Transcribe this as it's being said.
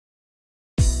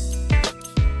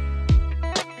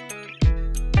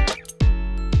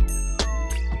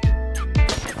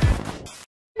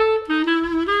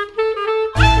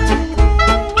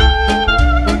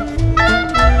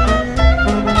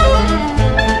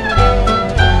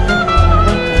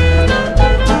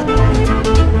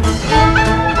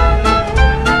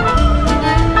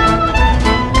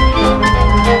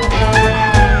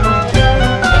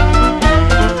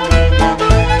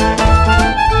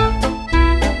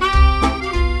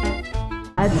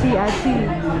Achi.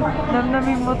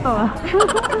 Namnamin mo to ah.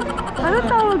 Ano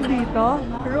tawag dito?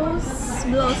 Rose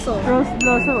Blossom. Rose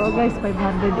Blossom. Oh guys,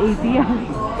 580 yan.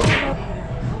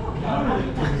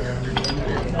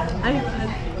 Ay,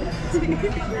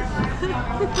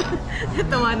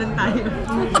 tawanan tayo.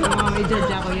 May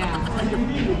judge ako yan.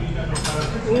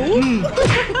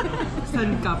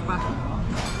 Saan ka pa?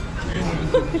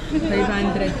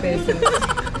 500 pesos.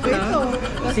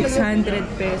 600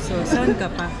 pesos. Saan ka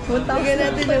pa? 1,000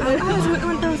 natin naman.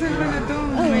 1,000 pa na to.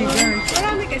 Oh my gosh.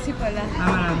 Marami kasi pala.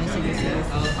 Marami. Sige.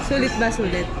 Sulit ba?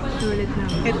 Sulit? Sulit na.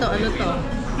 Ito, ano to?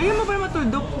 Ngayon mo pa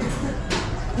matudok.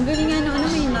 Ang galing nga ano,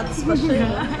 may nuts pa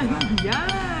siya.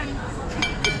 Yan!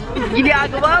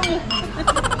 Ginagawa mo!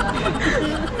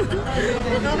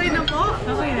 Okay na po?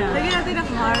 Okay na. Lagyan natin ang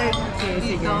heart. Okay,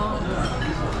 sige.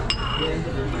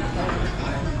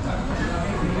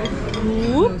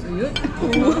 Whoop!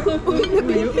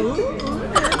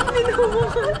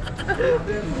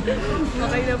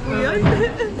 Okay na po yun.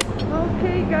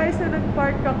 Okay guys, so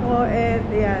nag-park ako and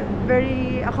yan,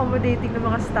 very accommodating ng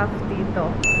mga staff dito.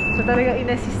 So talagang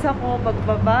inassist ako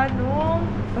pagbaba nung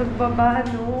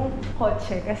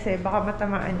kotse kasi baka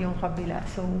matamaan yung kabila.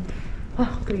 So,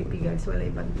 creepy guys, wala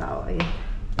ibang tao. Ayan.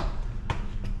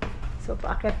 So,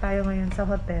 paakyat tayo ngayon sa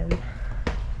hotel.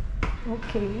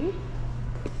 Okay.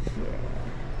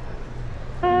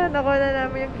 Yeah. Nakuha na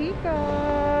namin yung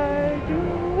keycard.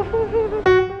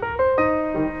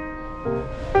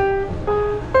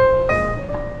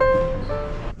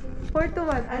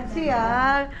 4-1. Achi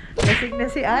ah. Lasing na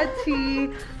si Achi.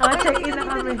 Check-in na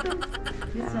kami.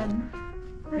 Saan?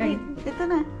 Right. Ito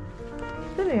na.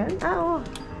 Ito na yan? Oo.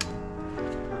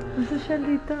 Nasa siya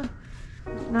dito.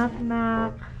 Knock.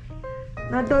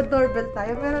 Nado-doorbell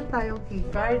tayo. Meron tayong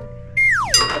keycard.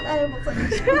 Ba't ayaw mo pa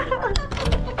siya?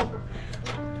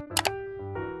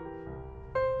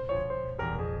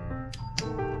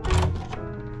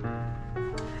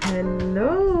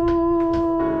 Hello!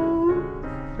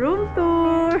 Room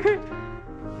tour!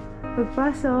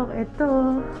 Pagpasok,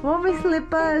 ito. Oh, may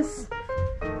slippers!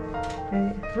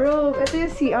 Room, ito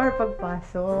yung CR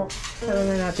pagpasok. Sarang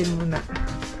na natin muna.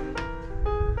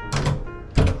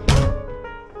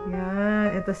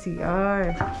 Yan, ito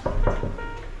CR.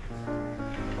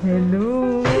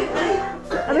 Hello!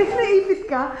 Aray, naipit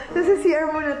ka? Nasa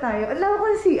CR muna tayo. Alam ko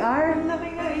ng CR. Laki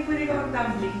nga, pwede ka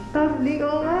mag-tumbling. Tumbling,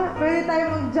 oo nga. Pwede tayo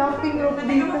mag-jumping rope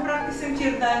dito. Pwede ka mag-practice yung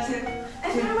cheer dancer. Ay,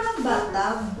 saan naman ang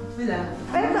bathtub? Wala.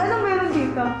 Ay, ito, anong meron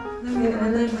dito? Ano yung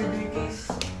murder case?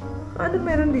 Ano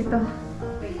meron dito?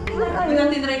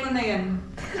 Tinry ko na yan.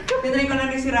 Tinry ko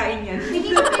na rin sirain yan.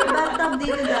 Hindi ko may bathtub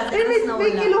dito dati.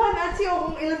 May kiluhan at siya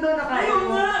kung ilan daw na kaya. Ayaw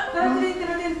nga! Tara,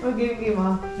 tinatin. Okay,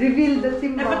 ma. Reveal the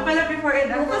team mo. Dapat pala before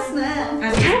and after. Bukas na.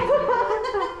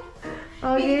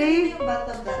 Okay. Yung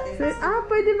bathtub dati. So,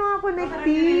 pwede mga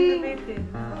connecting.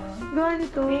 Gawa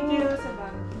nito. Thank you sa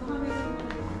bag.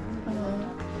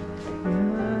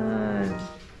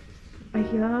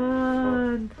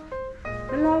 Ayan.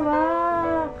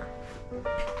 Malawak.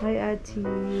 Hi, Achi.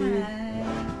 Hi.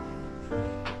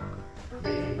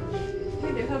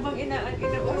 Hindi, habang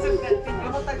inausap natin,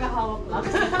 ako taga-hawak lang.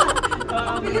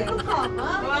 Pilit mo ka ba?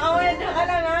 Makawala na ka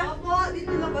lang ha? Opo,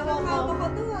 dito lang ba? Nakakapa ko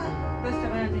to ha. Tapos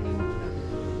tsaka natin yung mukha.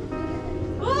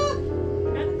 Oh!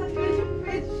 Nakatagay yung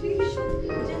bedsheet.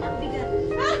 Diyan ang bigat.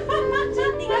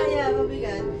 Diyan di kaya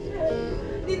mabigat.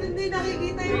 Hindi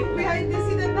nakikita yung behind the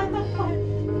scene at natakpan.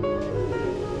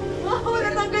 Oh,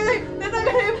 natanggal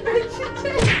yung bedsheet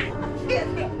siya.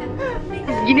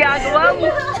 Ginagawa mo.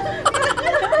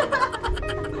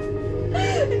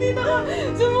 Hindi na ka.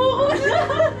 Sumuko na.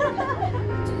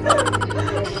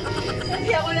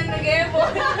 Hindi ako lang nag-emo.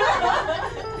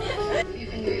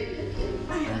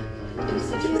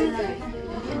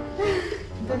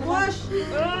 Wash!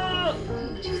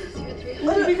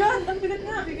 Ang bigat! Ang bigat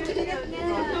nga! Bigat nga!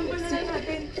 Ang bigat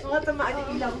natin. Mga tamaan yung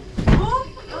ilaw. Oh!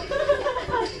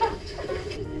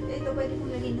 Ito pwede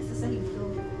kong lagay na sa sahig to.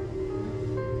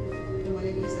 Ito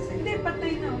malagay sa sahig. Hindi,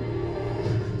 patay na.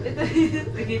 Ito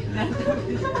yung sa gitna.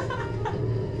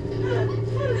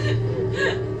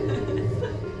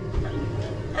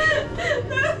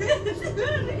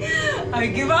 Ay,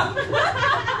 give up!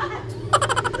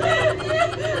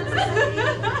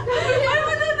 Ay,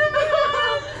 wala na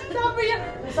naman! Sabi niya,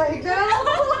 Sahig na.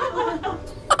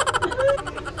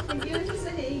 Yun sa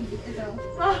sahig. Ito.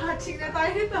 hatching na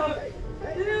tayo nito.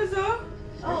 Seryoso?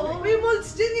 Oo. May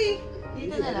molds dyan eh.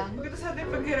 Dito na lang. Maganda sa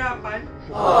ating paghirapan.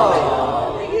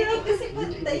 Hindi kasi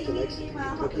pantay. Hindi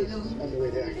makakatulong.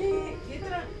 Eh, ito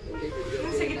na.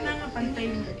 Yung sa gitna nga pantay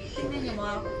mo. Tingnan niyo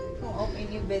mga kung okay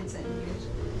yung bed sa inyo.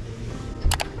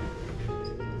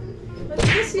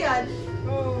 Matigas yan.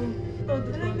 Oo. Todo.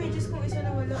 Ano yung pages kung isa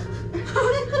na wala?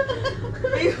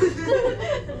 Ayun.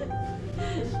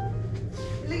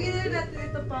 Ilagyan na natin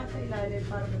ito pa sa ilalim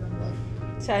para naman.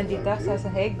 Saan dito? Sa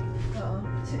sahig? Oo.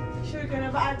 Sure ka na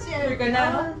ba, Atsi? Sure ka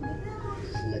na?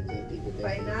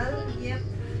 Final? Yep.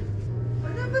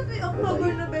 Ano ba't may October,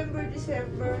 November,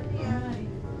 December? Yeah.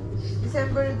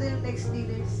 December na yung next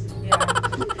dinners. Yeah.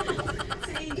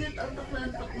 Si Agent ang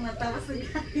tok na tapos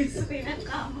nag-ayos ko yung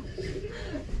kama.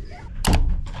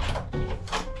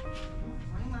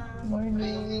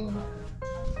 Morning.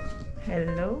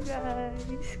 Hello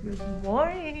guys. Good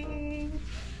morning.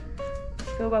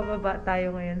 So bababa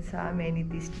tayo ngayon sa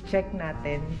amenities. Check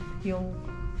natin yung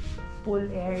pool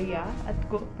area at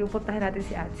pupuntahan natin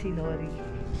si Atsi Lori.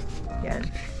 Yan.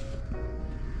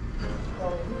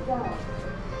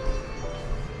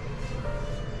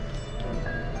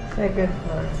 Second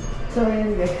floor. So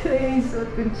yan guys. So yung suot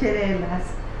kong chinelas.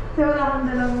 So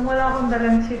wala akong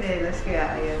dalang chinelas kaya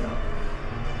ayan o.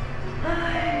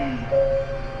 Ay!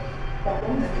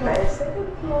 Second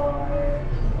floor.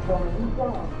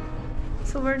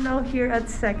 So we're now here at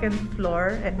second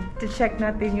floor and to check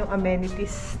natin yung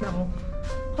amenities ng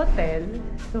hotel.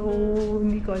 So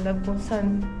hindi ko alam kung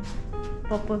saan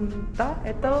papunta.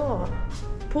 Ito,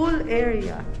 pool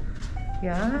area.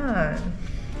 Yan.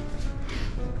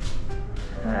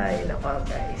 Ay, nako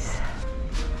guys.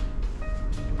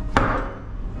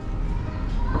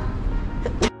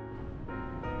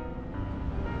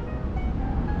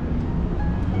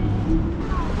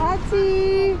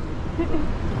 Atsi!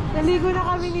 Naligo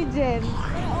na kami ni Jen.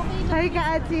 Hi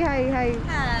ka, Atsi. Hi. Hi!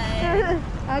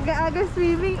 Aga-aga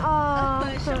swimming. Oh,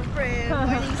 Siyempre,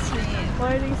 morning swim.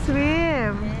 Morning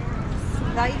swim. Yes.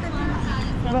 Dahil ka naman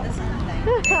from the sunlight.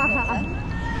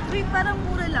 Uy, parang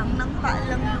mura lang. Nang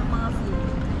lang yung mga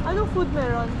food. Anong food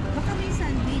meron? Baka may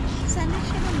sandwich. Sandwich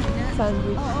ka na muna.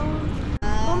 Sandwich. Oo.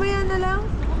 Mamaya na lang.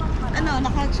 Ano,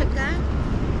 naka-check ka?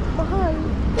 Mahal.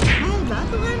 Mahal ba?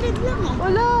 200 lang ah.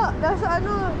 Wala. Nasa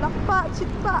lakpa,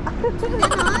 chitpa.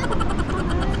 Ganon?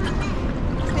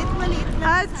 Kahit maliit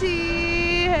lang. Atsi!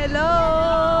 Hello!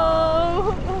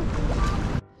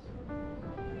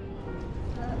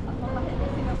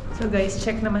 So guys,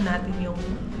 check naman natin yung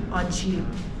on-gym,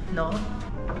 no?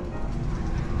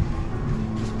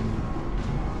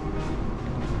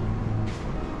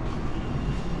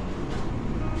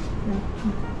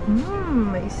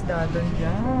 May isda doon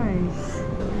guys.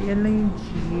 So, yan lang yung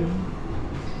gym.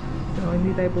 So,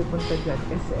 hindi tayo pupunta dyan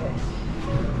kasi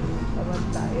tamad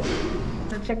tayo.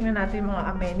 So, check na natin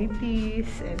mga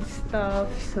amenities and stuff.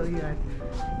 So, yan.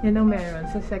 Yan ang meron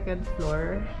sa second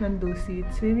floor ng Dusit.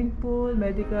 Swimming pool,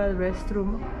 medical,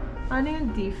 restroom. Ano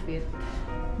yung D-Fit?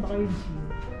 Baka yung gym.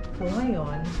 So,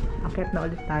 ngayon, akit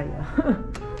na ulit tayo.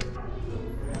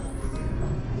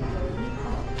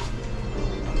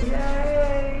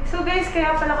 Yay! So guys,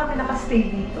 kaya pala kami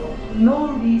nakastay dito.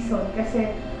 No reason.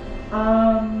 Kasi,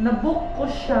 nabook ko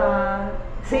siya.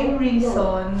 Same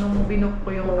reason nung binook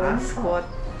ko yung Ascot.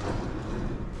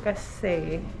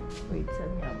 Kasi, wait,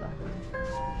 saan nga ba?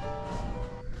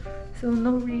 So,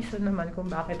 no reason naman kung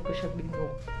bakit ko siya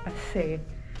binook. Kasi,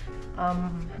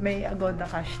 may Agoda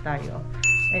cash tayo.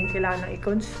 And kailangan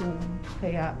i-consume.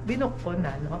 Kaya, binook ko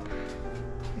na, no?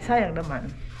 Sayang naman.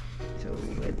 So,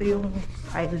 ito yung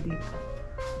aisle dito.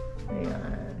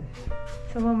 Ayan.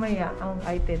 So, mamaya, ang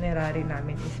itinerary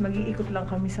namin is mag-iikot lang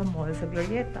kami sa mall, sa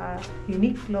Glorieta,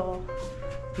 Uniqlo.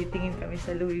 Titingin kami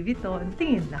sa Louis Vuitton.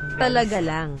 Tingin lang, guys. Talaga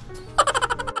lang.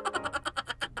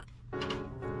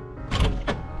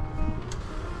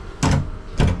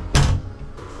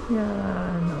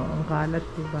 Yan. O, ang kalat,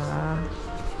 diba?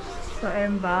 So,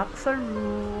 I'm back sa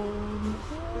room.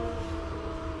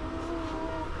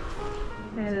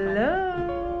 Hello!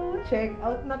 Check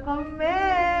out na kami!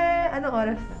 Anong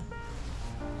oras na?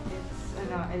 It's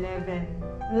 11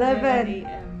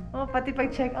 a.m. Oh, pati pag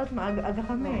check out, maaga-aga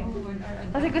kami.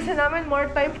 Kasi gusto namin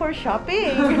more time for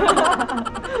shopping.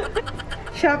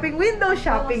 Shopping window,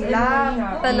 shopping lang.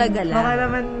 Talaga lang. Baka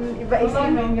naman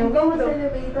iba-isipin yung Go sa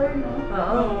elevator, no?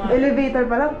 Oo. Elevator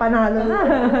pa lang, panalo na.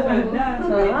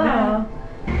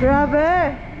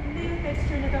 Grabe! Hindi yung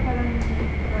texture nito parang...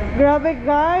 Grabe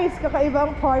guys,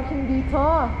 kakaiba ang parking dito.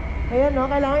 Ayan no,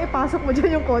 kailangan ipasok mo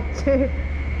dyan yung kotse.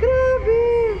 Grabe!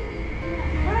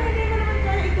 Parang hindi mo naman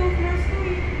kaya i-2 floors to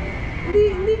eh.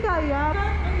 Hindi kaya.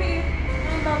 Ang liit.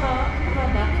 Ang baba. Ang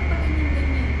baba.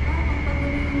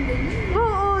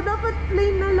 Oo, dapat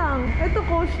plain na lang. Ito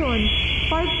caution.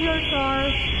 Park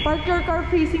your car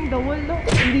facing the wall. No?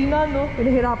 Hindi na, no?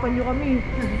 Pinahirapan nyo kami.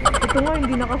 Ito nga,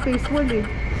 hindi naka-face wall eh.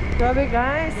 Grabe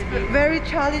guys, very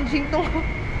challenging to.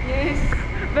 Yes.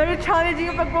 Very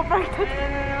challenging yung pagpapark.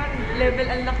 Level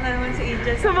unlock na naman si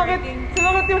Angel.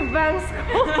 Sumakit yung bangs ko.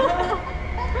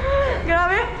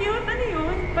 Grabe, cute. Ano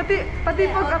yun? Pati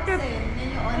pag-akit.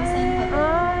 Yan yung onsen.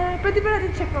 Pwede ba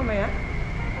natin check mamaya?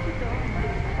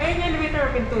 Ayun yung elevator,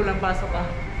 pinto lang, pasok ka.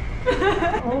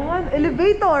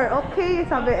 Elevator. Okay,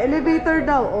 sabi, elevator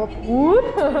daw. Good.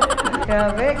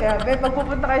 Grabe. Pag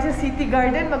pupunta kayo sa City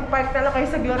Garden, mag-park na lang kayo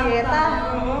sa Glorieta.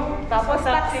 Tapos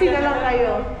taxi na lang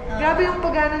kayo. Grabe yung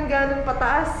paganon-ganon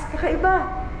pataas.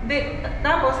 Kakaiba. Hindi,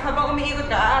 tapos habang umiikot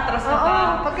ka, aatras ka pa.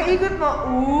 Oo, pagkaikot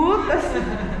mo, tapos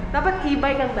dapat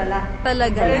e-bike ang dala.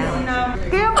 Talaga yan.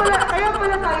 Kaya pala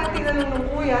tayo tinanong ng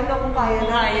kuya na kung kaya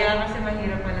na. Kaya, kasi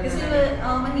mahirap pala. Kasi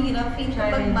mahirap. Feed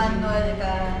pag manual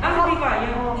ka. Hindi kaya.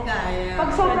 Hindi kaya. Pag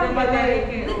sobrang balik.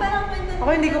 Hindi, parang Ako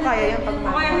hindi ko kaya yung pag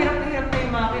Kaya hirap na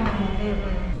yung makina mo.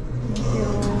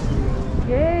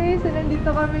 Yay! So nandito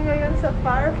kami ngayon sa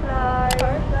Firefly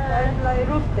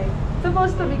roof deck.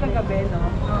 Supposed to be kagabi, no?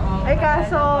 Oo. Ay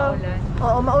kaso,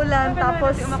 maulan.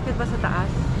 Tapos, umakit pa sa taas?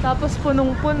 Tapos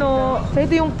punong-puno. So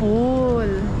ito yung pool.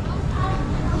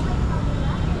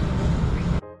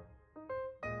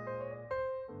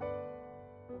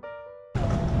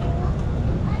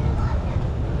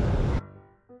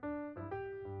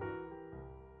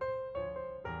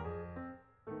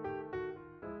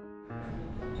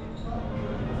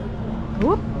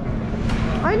 Whoop!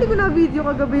 Ay, hindi ko na-video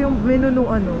kagabi yung menu nung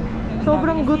ano.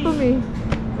 Sobrang gutom eh.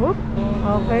 Whoop!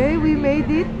 Okay, we made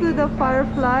it to the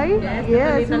Firefly.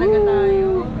 Yes, talaga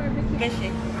tayo.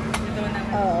 Kasi. Ito naman.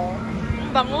 Oo.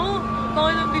 Bango! Bango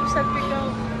ng beef sa picaw.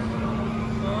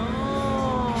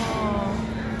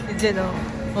 Si Jen,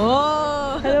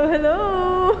 Hello!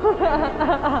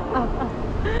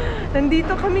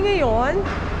 Nandito kami ngayon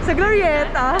sa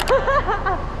Glorieta.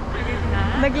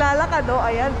 Naglalakad,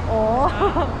 ayan,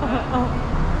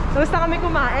 Gusto kami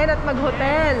kumain at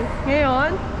mag-hotel.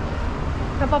 Ngayon,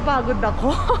 napapagod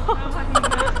ako.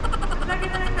 Lagi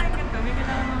na lang tayo ganito. May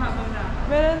kailangan mahabaw na.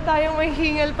 Meron tayong may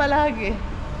hingal palagi.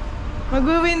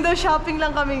 Mag-window shopping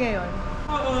lang kami ngayon.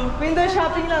 Oo. Window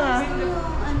shopping lang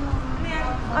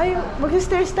Ay,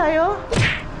 mag-stairs tayo?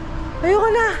 Ayoko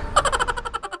na!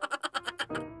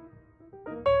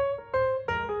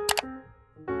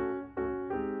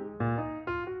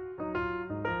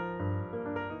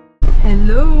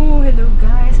 Hello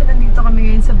guys! So, nandito kami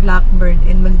ngayon sa Blackbird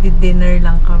and magdi-dinner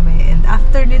lang kami. And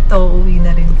after nito, uwi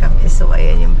na rin kami. So,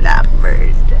 ayan yung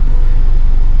Blackbird.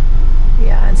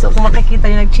 Yan. So, kung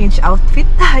makikita nyo, nag-change outfit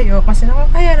tayo. Kasi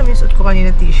naman kaya naman yung suot ko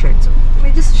kanina t-shirt. So,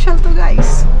 medyo social to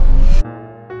guys.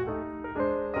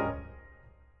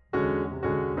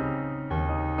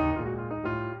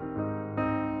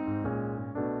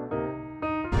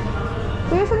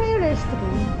 Kuya, saan yung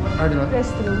restroom?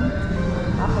 Restroom?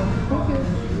 Okay, thank you.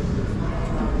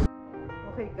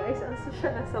 Okay guys, ang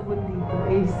social na sabon dito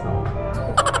is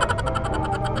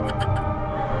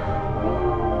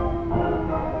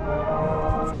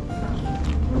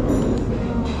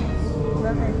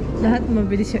lahat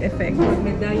mabilis yung effect.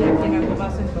 May diet,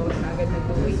 kinabukasan ko na agad na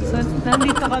 2 weeks. So,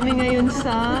 nandito kami ngayon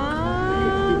sa...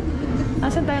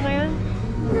 Asan tayo ngayon?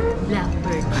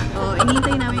 Blackbird.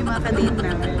 Inintay namin yung mga kadate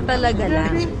namin. Talaga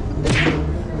lang.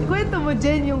 Kwento mo,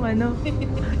 Jen, yung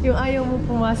yung ayaw mo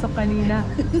pumasok kanina.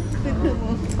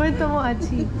 Kwento mo,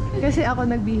 Achi. Kasi ako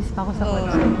nagbihis pa ako sa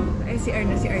kotse. Si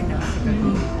Erna kasi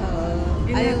kami.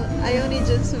 Ayaw ni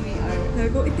John sumi-ar. Sabi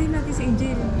ko, itay natin si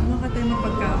Angel. Mukha tayo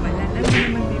mapagkamalan. Ano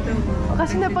naman dito?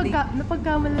 Kasi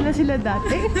napagkamala na sila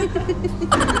dati.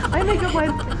 Ay,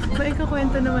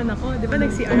 nagkakwento naman ako. Di ba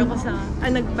nag-CR ako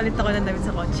nagpalit ako ng damit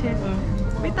sa kotse.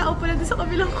 May tao pala doon sa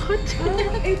kabilang kotse.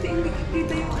 Kita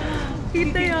yung...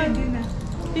 Kita yan.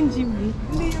 Yung Jimmy.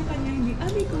 Hindi yung kanya, hindi.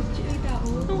 May kotse, ay tao.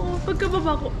 Oo,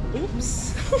 pagkababa ko,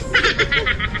 oops!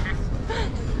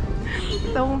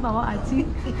 Tawang pa ko, Achi.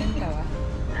 Tawa.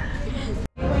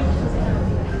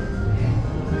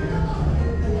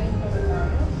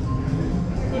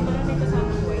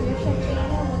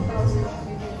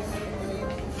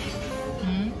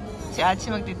 Si Achi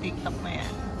magti-TikTok na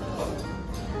yan.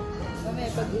 Kami,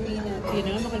 pag uwi natin. Yun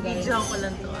naman makagaya. Video ko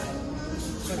lang to.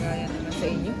 Kagaya naman sa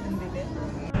inyo.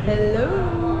 Hello!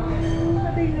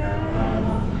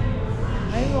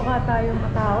 Ay, mukha tayong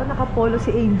matao. Nakapolo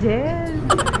si Angel.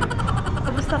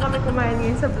 Tapos na kami kumain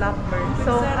ngayon sa Blackbird.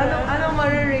 So, anong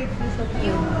ma-rate niyo sa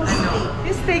food?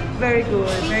 Yung steak, very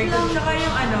good. Very good. Tsaka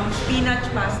yung spinach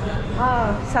pasta.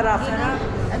 Sarap.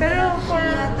 Pero for...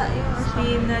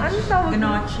 Spinach, Ano tawag?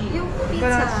 gnocchi. Yung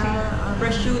pizza.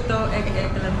 Prosciutto, egg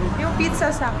lang. Yung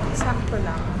pizza, sakto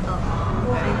lang.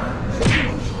 Okay.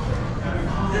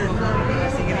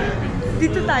 Sige.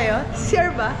 Dito tayo?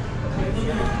 CR ba?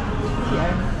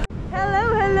 CR.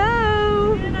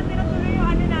 Hello!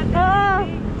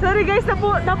 guys,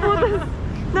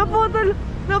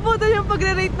 naputol yung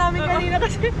pagre-rate namin kanina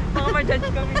kasi Baka ma-judge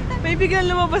kami. may biglang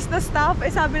lumabas na staff.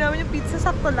 Eh sabi namin yung pizza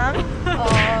sakto lang.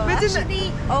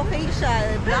 Actually, okay siya.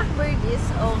 Blackbird is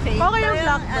okay. Okay yung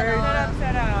Parang, Blackbird.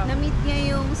 Sarap. Na-meet niya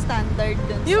yung standard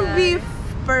dun Yung sa... beef,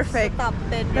 perfect. Sa top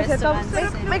 10 Kasi restaurants.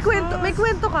 may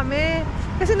kwento kami.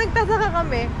 Kasi nagtataka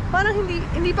kami, parang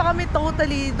hindi pa kami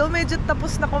totally, do medyo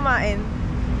tapos na kumain.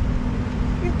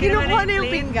 Kinukuha na yung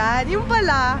pinggan. Yung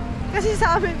pala, kasi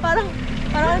sa amin parang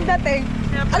ang dating,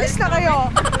 alis na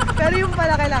kayo. Pero yung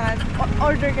pala kailangan,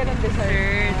 order ka ng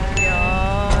dessert.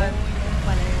 Yun.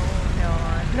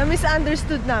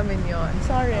 Na-misunderstood namin yon.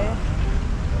 Sorry.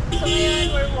 So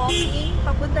ngayon, we're walking.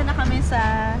 Papunta na kami sa...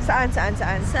 Saan?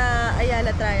 Sa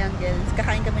Ayala Triangle.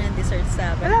 Kakain kami ng dessert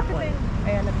sa Malapit na Banapol. yun.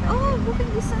 Ayan lang na. Oh,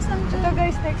 booking distance lang dyan. Ito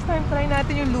guys, next time try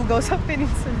natin yung lugaw sa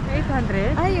Peninsula.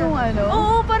 800? Ay, yung ano?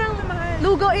 Oo, parang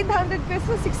lugaw 800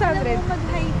 pesos, Alam 600. mo,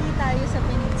 mag-high tea tayo sa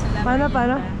Peninsula.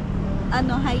 Paano?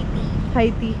 Ano, high tea.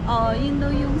 High tea. Oh, yun daw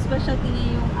yung specialty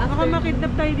niya yung Baka afternoon.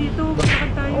 makidnap tayo dito.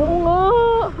 Bakit tayo? Oo nga.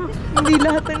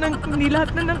 hindi lahat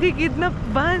na nakikidnap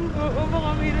ban. Oo, baka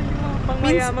mayroon yung mga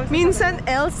pangmayamang Minsan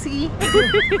LC.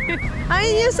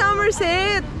 Ayun yung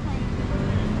Somerset.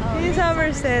 Yun yung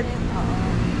Somerset.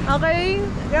 Okay.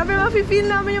 Grabe,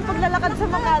 mafe-feel namin yung paglalakad sa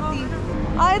Makati.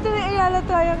 Ito na yung Ayala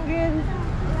Triangle.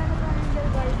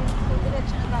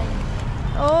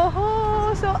 Oh,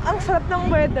 so ang sarap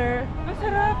ng weather.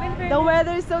 Masarap. The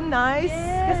weather is so nice.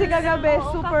 Kasi kagabi,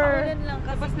 super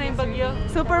Tapos na yung bagyo.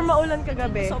 maulan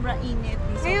kagabi. Sobrang init.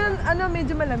 Ngayon,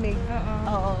 medyo malamig.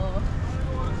 Oo. Oo.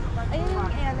 Ayun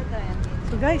yung Ayala Triangle.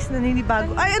 So guys,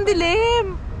 naninibago. Ay, ang dilim!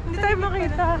 Hindi tayo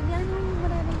makita. Yan